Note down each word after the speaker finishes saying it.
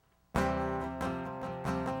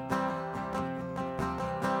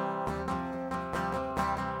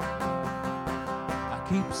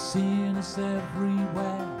keep seeing us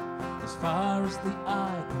everywhere, as far as the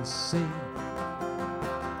eye can see.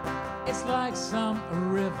 It's like some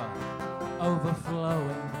river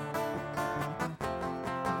overflowing.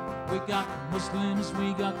 We got Muslims,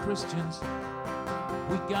 we got Christians,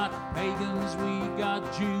 we got pagans, we got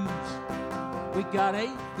Jews, we got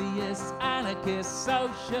atheists, anarchists,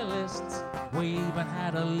 socialists. We even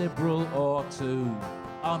had a liberal or two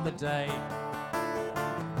on the day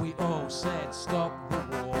we all said stop the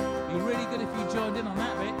war. Be really good if you joined in on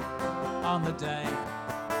that bit. On the day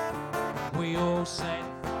we all said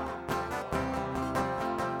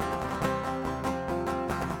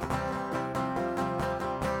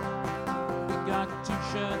we got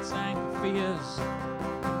t-shirts and keffiyehs,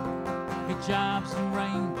 hijabs and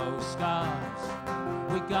rainbow scarves.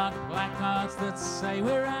 We got placards that say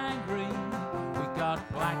we're angry. We got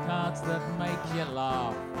placards that make you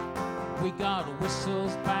laugh. We got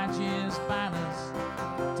whistles, badges, banners,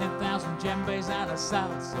 10,000 djembes and a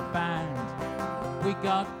salsa band. We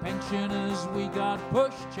got pensioners, we got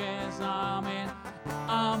pushchairs, arm in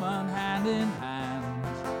arm and hand in hand.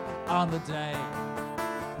 On the day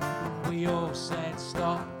we all said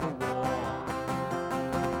stop the war.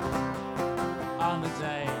 On the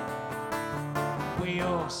day we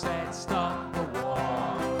all said stop the war.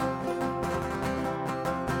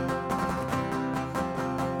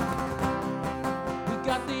 We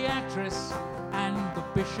got the actress and the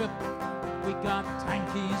bishop. We got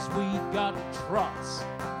tankies, we got trots.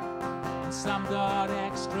 And some got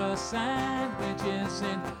extra sandwiches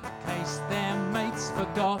in case their mates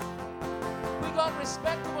forgot. We got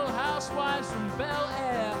respectable housewives from Bel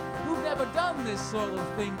Air who've never done this sort of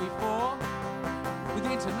thing before. With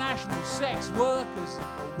international sex workers,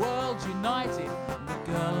 a world united, and the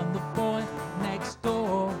girl and the boy next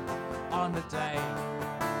door. On the day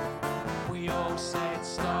we all said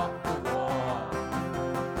stop the war.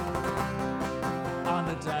 On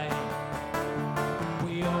the day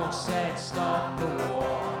we all said stop the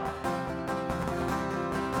war.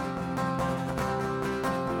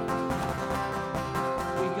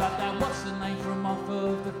 We got that what's the name from off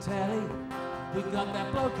of the telly. We got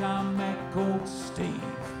that bloke I met called Steve.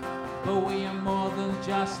 But we are more than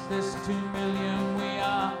just this 2 million. We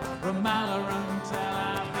are Ramallah and Tel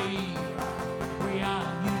Aviv. We are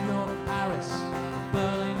New York, Paris,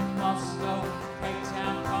 Berlin, Moscow, Cape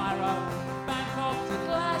Town, Cairo, Bangkok to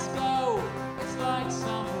Glasgow. It's like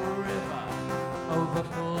some river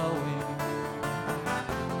overflowing.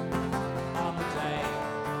 On the day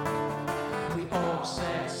we all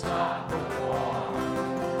said stop the war.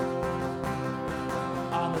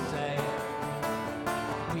 On the day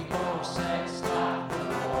we all said stop the war.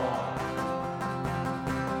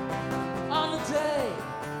 On the day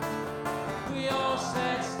we all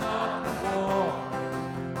said stop the war.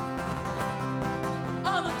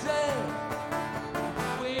 On the day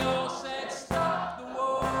we all said stop the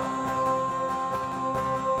war.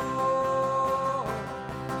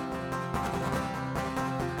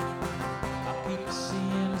 I keep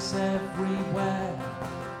seeing us everywhere.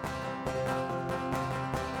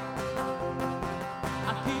 I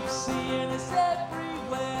keep seeing us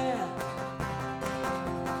everywhere.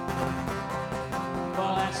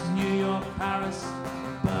 Well, that's New York, Paris,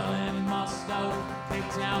 Berlin, Moscow, Cape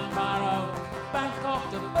Town, Cairo, Bangkok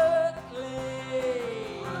to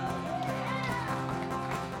Berkeley.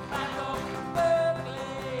 Bangkok to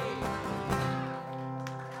Berkeley.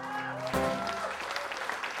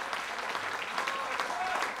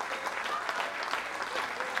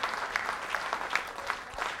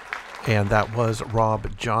 And that was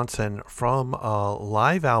Rob Johnson from a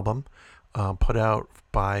live album put out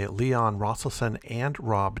by Leon Rosselson and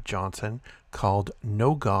Rob Johnson called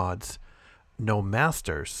No Gods, No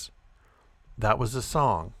Masters. That was the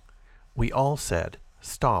song. We all said,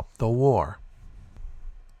 stop the war.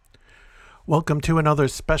 Welcome to another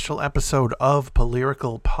special episode of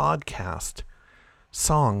Polyrical Podcast,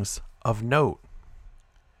 Songs of Note.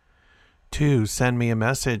 To send me a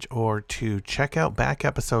message or to check out back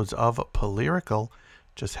episodes of Polyrical,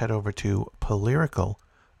 just head over to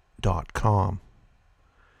polyrical.com.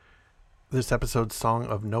 This episode's song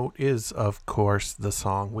of note is, of course, the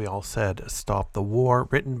song we all said, Stop the War,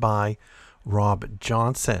 written by Rob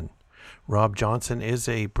Johnson. Rob Johnson is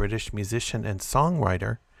a British musician and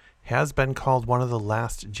songwriter, has been called one of the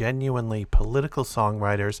last genuinely political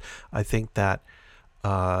songwriters. I think that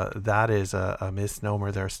that is a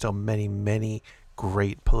misnomer. There are still many, many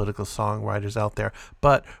great political songwriters out there,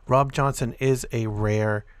 but Rob Johnson is a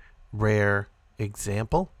rare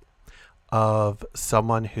example of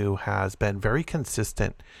someone who has been very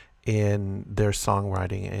consistent in their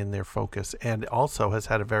songwriting and their focus, and also has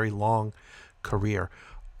had a very long career.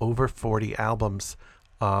 Over 40 albums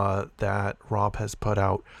that Rob has put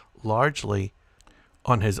out, largely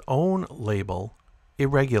on his own label,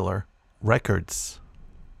 Irregular Records.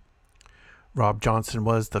 Rob Johnson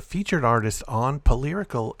was the featured artist on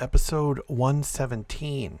Polyrical episode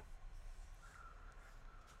 117.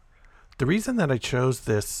 The reason that I chose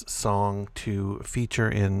this song to feature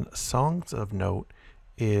in Songs of Note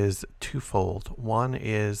is twofold. One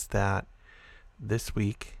is that this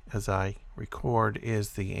week, as I record,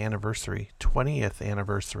 is the 20th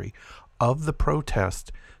anniversary of the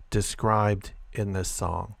protest described in this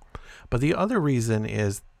song. But the other reason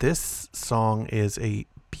is this song is a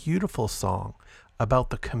beautiful song about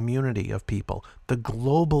the community of people, the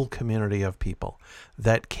global community of people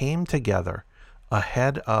that came together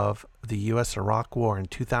ahead of the U.S.-Iraq War in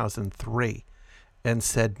 2003 and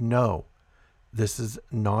said, no, this is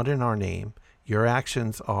not in our name. Your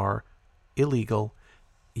actions are illegal.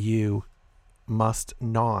 You must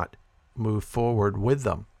not move forward with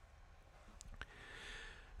them.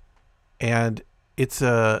 And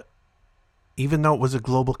even though it was a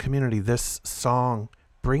global community, this song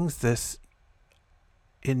brings this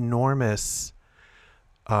enormous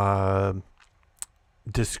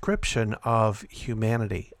description of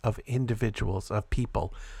humanity, of individuals, of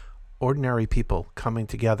people, ordinary people coming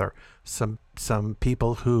together. Some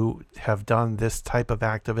people who have done this type of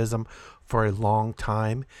activism for a long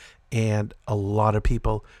time, and a lot of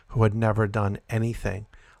people who had never done anything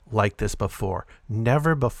like this before.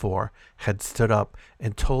 Never before had stood up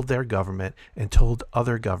and told their government and told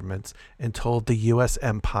other governments and told the U.S.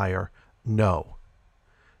 empire, no,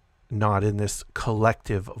 not in this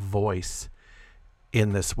collective voice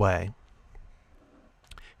in this way.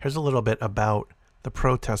 Here's a little bit about the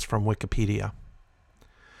protest from Wikipedia.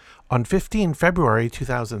 On 15 February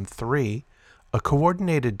 2003, a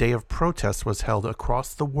coordinated day of protest was held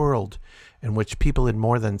across the world in which people in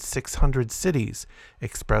more than 600 cities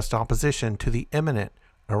expressed opposition to the imminent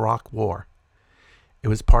Iraq War. It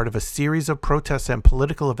was part of a series of protests and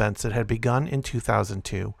political events that had begun in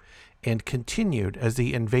 2002 and continued as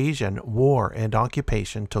the invasion, war, and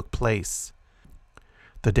occupation took place.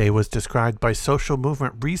 The day was described by social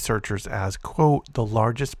movement researchers as, quote, the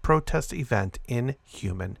largest protest event in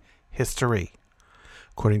human history.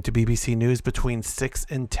 According to BBC News, between 6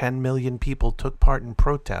 and 10 million people took part in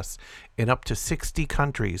protests in up to 60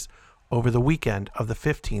 countries over the weekend of the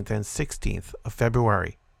 15th and 16th of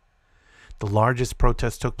February. The largest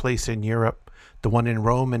protest took place in Europe. The one in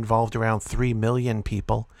Rome involved around 3 million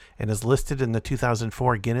people and is listed in the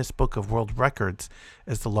 2004 Guinness Book of World Records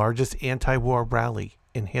as the largest anti-war rally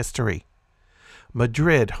in history.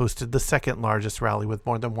 Madrid hosted the second largest rally with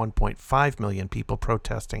more than 1.5 million people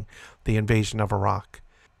protesting the invasion of Iraq.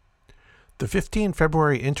 The 15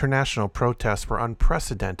 February international protests were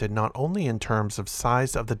unprecedented not only in terms of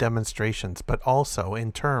size of the demonstrations, but also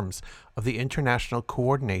in terms of the international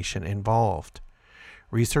coordination involved.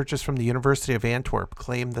 Researchers from the University of Antwerp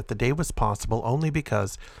claim that the day was possible only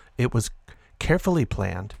because it was carefully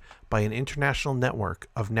planned by an international network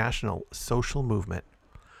of national social movement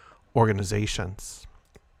organizations.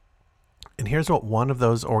 And here's what one of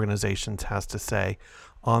those organizations has to say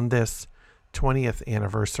on this 20th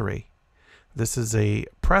anniversary. This is a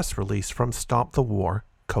press release from Stop the War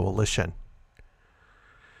Coalition.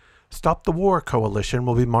 Stop the War Coalition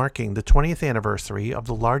will be marking the 20th anniversary of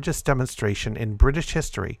the largest demonstration in British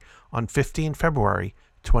history on 15 February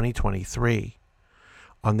 2023.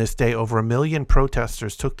 On this day, over 1 million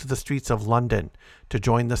protesters took to the streets of London to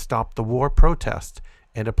join the Stop the War protest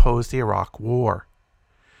and oppose the Iraq War.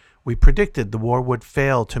 We predicted the war would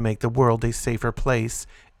fail to make the world a safer place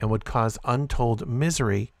and would cause untold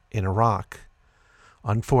misery in Iraq.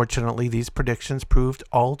 Unfortunately, these predictions proved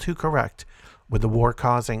all too correct, with the war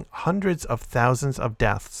causing hundreds of thousands of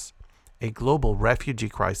deaths, a global refugee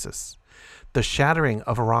crisis, the shattering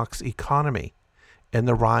of Iraq's economy, and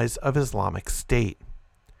the rise of Islamic State.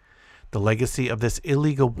 The legacy of this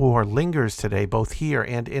illegal war lingers today both here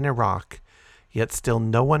and in Iraq, yet still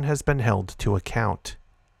no one has been held to account.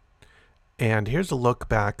 And here's a look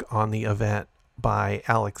back on the event by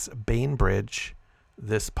Alex Bainbridge,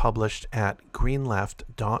 this published at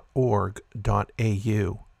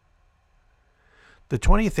greenleft.org.au. The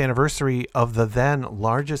 20th anniversary of the then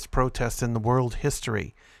largest protest in the world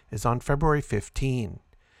history is on February 15.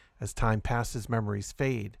 As time passes, memories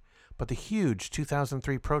fade, but the huge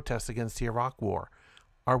 2003 protests against the Iraq War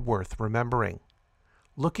are worth remembering.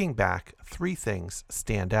 Looking back, 3 things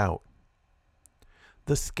stand out.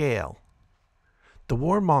 The scale. The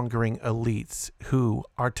warmongering elites who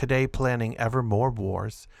are today planning ever more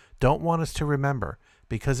wars don't want us to remember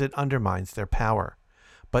because it undermines their power.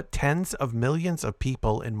 but tens of millions of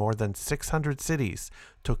people in more than 600 cities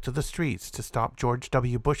took to the streets to stop George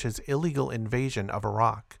W. Bush's illegal invasion of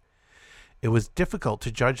Iraq. It was difficult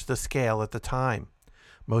to judge the scale at the time.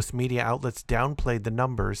 Most media outlets downplayed the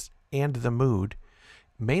numbers and the mood,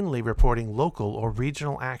 mainly reporting local or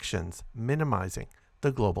regional actions, minimizing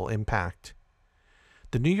the global impact.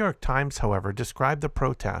 The New York Times, however, described the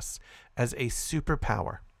protests as a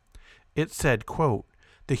superpower. It said, quote,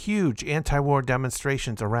 "The huge anti-war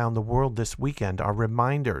demonstrations around the world this weekend are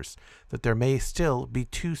reminders that there may still be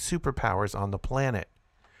two superpowers on the planet,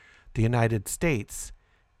 the United States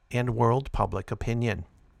and world public opinion."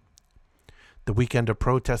 The weekend of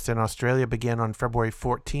protests in Australia began on February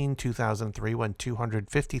 14, 2003, when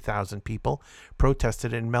 250,000 people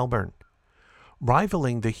protested in Melbourne,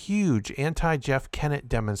 rivaling the huge anti-Jeff Kennett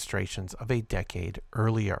demonstrations of a decade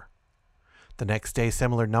earlier. The next day,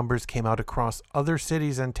 similar numbers came out across other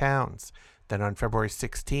cities and towns. Then on February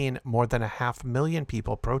 16, more than 500,000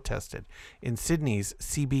 people protested in Sydney's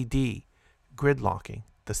CBD, gridlocking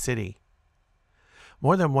the city.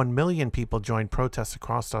 More than 1 million people joined protests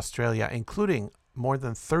across Australia, including more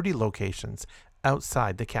than 30 locations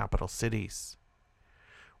outside the capital cities.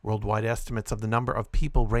 Worldwide estimates of the number of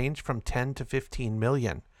people range from 10 to 15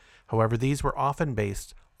 million. However, these were often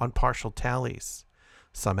based on partial tallies.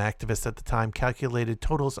 Some activists at the time calculated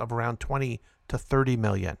totals of around 20 to 30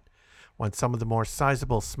 million, when some of the more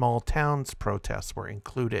sizable small towns protests were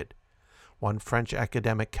included. One French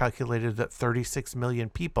academic calculated that 36 million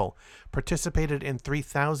people participated in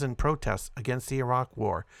 3,000 protests against the Iraq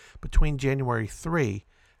War between January 3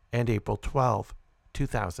 and April 12,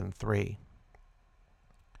 2003.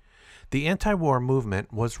 The anti-war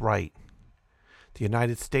movement was right. The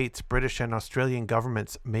United States, British, and Australian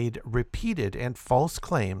governments made repeated and false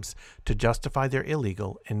claims to justify their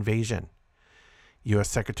illegal invasion. U.S.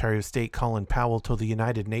 Secretary of State Colin Powell told the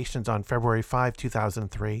United Nations on February 5,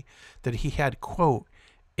 2003, that he had, quote,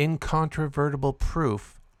 "incontrovertible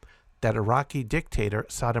proof that Iraqi dictator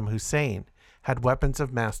Saddam Hussein had weapons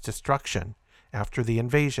of mass destruction. After the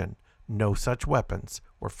invasion, no such weapons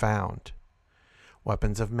were found."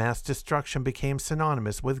 Weapons of mass destruction became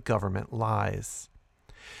synonymous with government lies.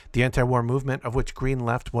 The anti-war movement, of which Green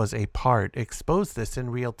Left was a part, exposed this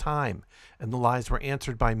in real time, and the lies were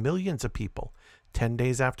answered by millions of people 10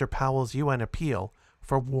 days after Powell's UN appeal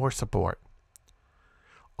for war support.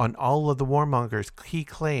 On all of the warmongers' key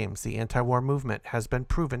claims, the anti-war movement has been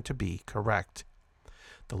proven to be correct.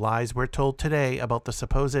 The lies we're told today about the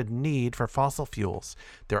supposed need for fossil fuels,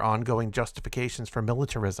 their ongoing justifications for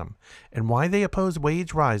militarism, and why they oppose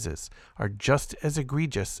wage rises are just as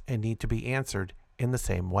egregious and need to be answered in the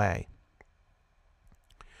same way.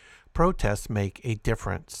 Protests make a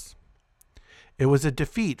difference. It was a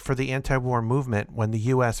defeat for the anti-war movement when the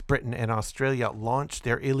U.S., Britain, and Australia launched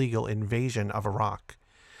their illegal invasion of Iraq.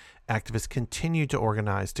 Activists continued to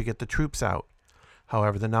organize to get the troops out.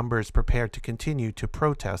 However, the numbers prepared to continue to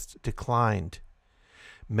protest declined.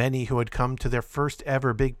 Many who had come to their first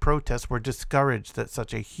ever big protest were discouraged that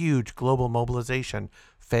such a huge global mobilization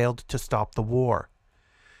failed to stop the war.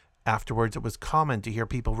 Afterwards, it was common to hear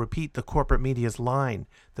people repeat the corporate media's line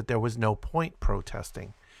that there was no point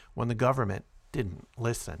protesting when the government didn't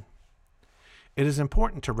listen. It is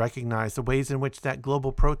important to recognize the ways in which that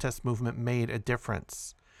global protest movement made a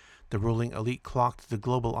difference. The ruling elite clocked the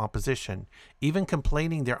global opposition, even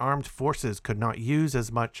complaining their armed forces could not use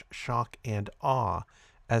as much shock and awe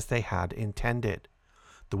as they had intended.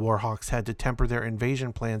 The war hawks had to temper their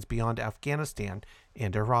invasion plans beyond Afghanistan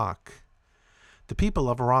and Iraq. The people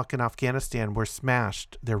of Iraq and Afghanistan were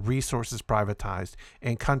smashed, their resources privatized,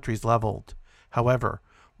 and countries leveled. However,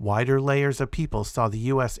 wider layers of people saw the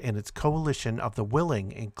U.S. and its coalition of the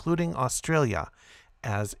willing, including Australia,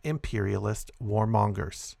 as imperialist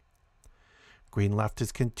warmongers. Green Left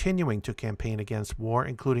is continuing to campaign against war,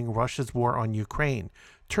 including Russia's war on Ukraine,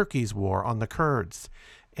 Turkey's war on the Kurds,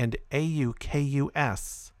 and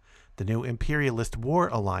AUKUS, the new imperialist war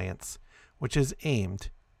alliance, which is aimed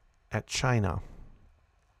at China.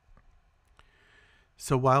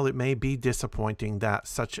 So while it may be disappointing that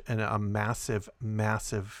such a massive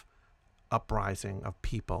uprising of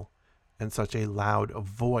people and such a loud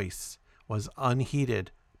voice was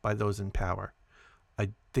unheeded by those in power,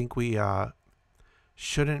 I think we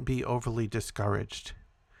shouldn't be overly discouraged.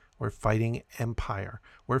 We're fighting empire.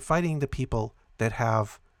 We're fighting the people that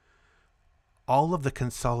have all of the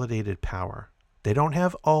consolidated power. They don't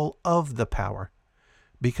have all of the power,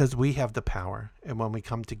 because we have the power, and when we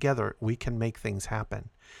come together, we can make things happen.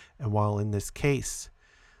 And while in this case,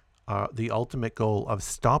 the ultimate goal of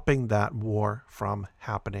stopping that war from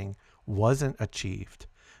happening wasn't achieved,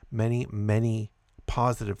 many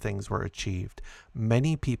positive things were achieved.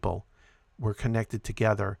 Many people were connected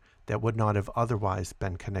together that would not have otherwise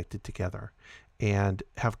been connected together, and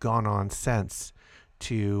have gone on since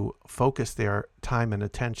to focus their time and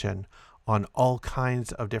attention on all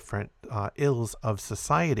kinds of different ills of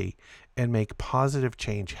society and make positive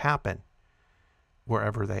change happen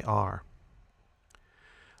wherever they are.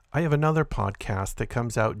 I have another podcast that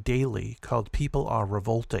comes out daily called People Are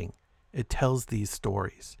Revolting. It tells these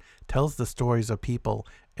stories, tells the stories of people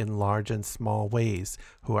in large and small ways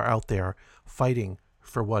who are out there fighting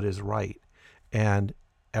for what is right. And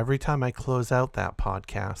every time I close out that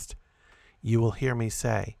podcast, you will hear me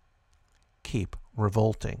say, keep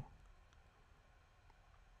revolting.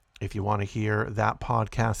 If you want to hear that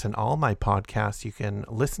podcast and all my podcasts, you can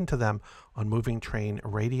listen to them on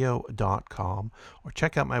movingtrainradio.com or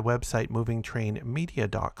check out my website,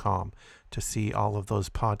 movingtrainmedia.com, to see all of those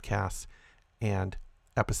podcasts and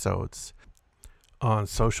episodes. On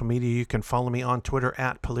social media, you can follow me on Twitter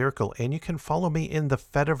at Polyrical, and you can follow me in the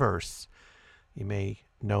Fediverse. You may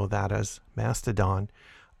know that as Mastodon.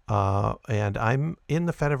 And I'm in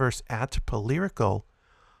the Fediverse at Polyrical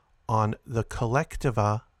on the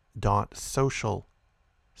Kollektiva.social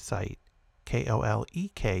site,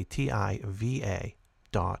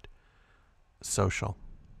 KOLEKTIVA.social.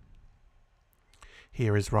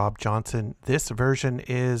 Here is Rob Johnson. This version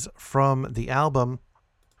is from the album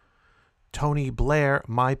Tony Blair,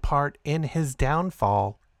 My Part in His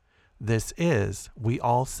Downfall. This is We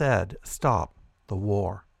All Said Stop the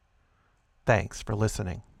War. Thanks for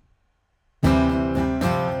listening.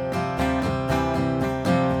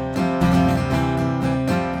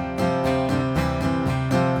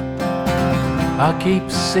 I keep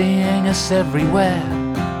seeing us everywhere,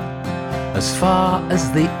 as far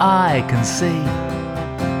as the eye can see.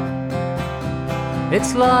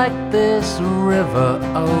 It's like this river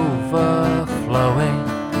overflowing.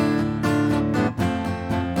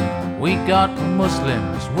 We got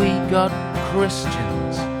Muslims, we got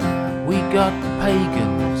Christians, we got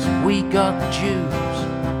pagans, we got Jews,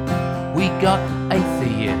 we got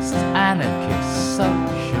atheists, anarchists,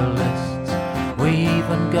 socialists. We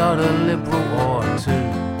even got a liberal or two.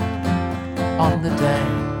 On the day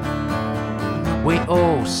we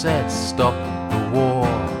all said stop the war.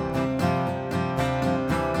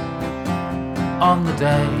 On the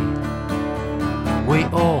day we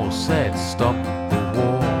all said stop the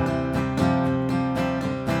war.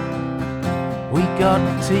 We got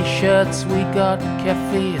t-shirts, we got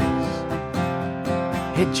kefirs,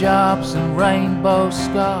 hijabs and rainbow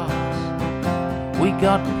scarves. We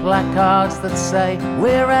got placards that say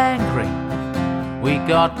we're angry. We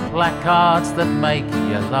got placards that make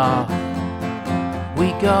you laugh.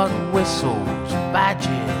 We got whistles,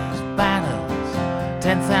 badges, banners,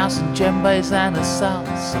 10,000 djembes and a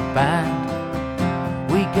salsa band.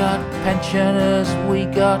 We got pensioners, we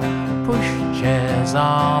got pushchairs,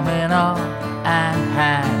 arm in arm and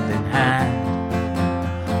hand in hand.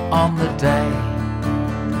 On the day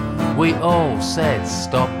we all said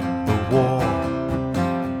stop the war.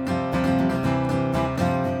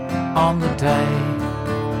 On the day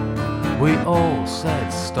we all said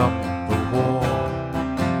stop the war.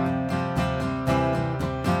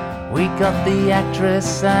 We got the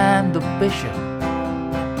actress and the bishop.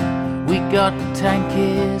 We got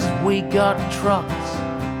tankies, we got trucks,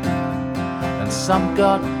 and some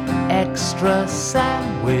got extra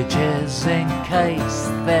sandwiches in case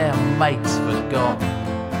their mates forgot.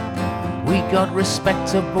 We got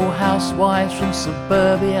respectable housewives from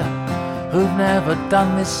suburbia who've never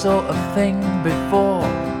done this sort of thing before,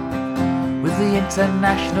 with the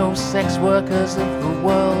international sex workers of the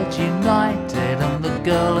world united and the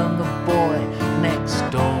girl and the boy next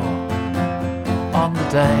door. On the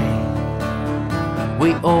day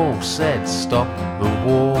we all said stop the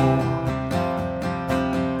war.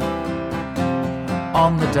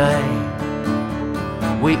 On the day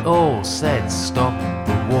we all said stop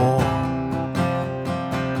the war.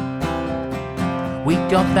 We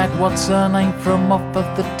got that what's her name from off of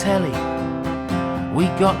the telly. We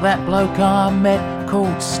got that bloke I met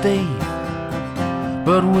called Steve.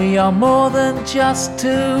 But we are more than just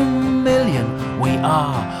 2 million. We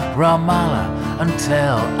are Ramallah and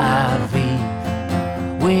Tel Aviv.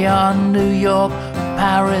 We are New York,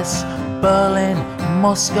 Paris, Berlin,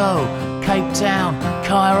 Moscow, Cape Town,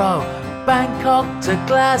 Cairo, Bangkok to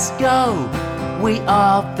Glasgow. We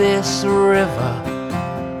are this river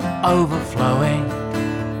overflowing.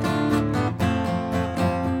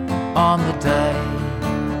 On the day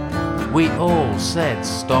we all said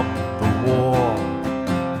stop the war.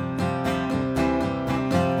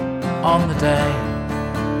 On the day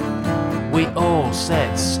we all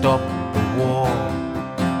said stop the war.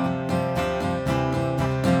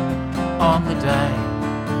 On the day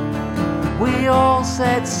we all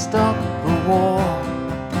said stop the war.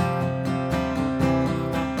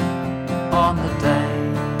 On the day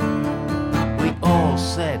we all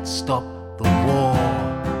said stop the war.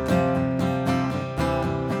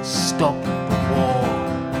 Stop the war.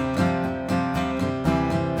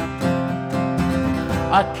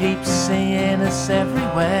 I keep seeing us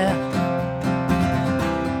everywhere.